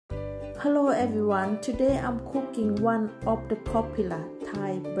Hello everyone, today I'm cooking one of the popular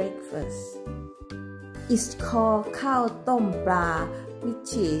Thai breakfast. It's called Khao Tom Pla,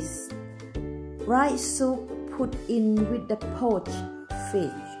 which is rice soup put in with the poached fish.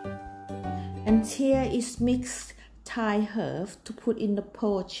 And here is mixed Thai herbs to put in the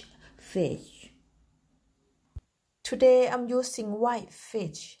poached fish. Today I'm using white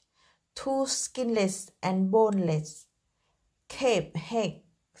fish, 2 skinless and boneless Cape Head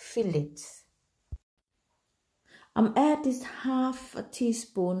fillets. I'm adding half a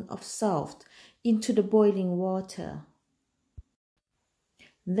teaspoon of salt into the boiling water.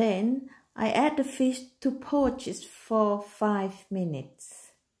 Then I add the fish to poach it for 5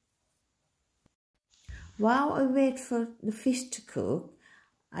 minutes. While I wait for the fish to cook,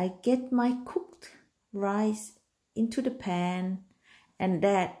 I get my cooked rice into the pan and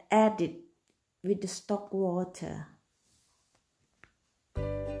add it with the stock water.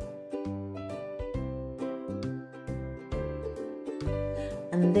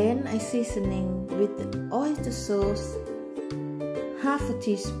 And then I seasoning with the oyster sauce, half a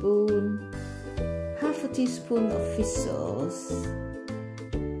teaspoon of fish sauce,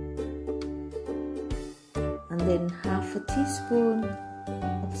 and then half a teaspoon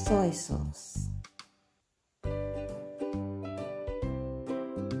of soy sauce.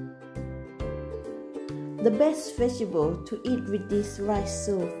 The best vegetable to eat with this rice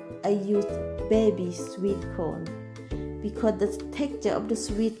soup, I use baby sweet corn, because the texture of the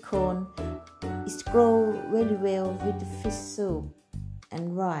sweet corn is grow very well with the fish soup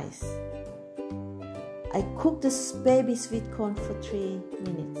and rice. I cook this baby sweet corn for 3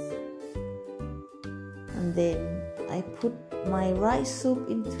 minutes, and then I put my rice soup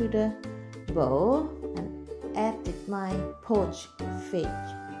into the bowl and added my poached fish.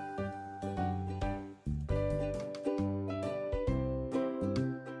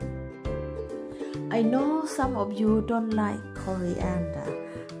 I know some of you don't like coriander,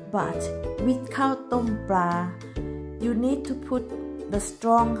 but with Khao Tom Pla, you need to put the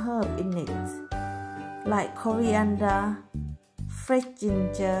strong herb in it, like coriander, fresh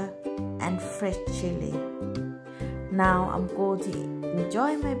ginger, and fresh chili. Now I'm going to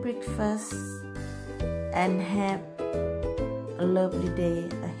enjoy my breakfast and have a lovely day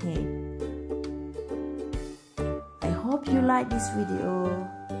ahead. I hope you like this video.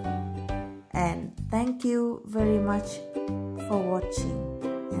 And thank you very much for watching,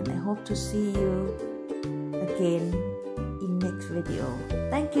 and I hope to see you again in next video.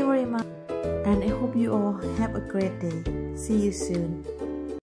 Thank you very much, and I hope you all have a great day. See you soon.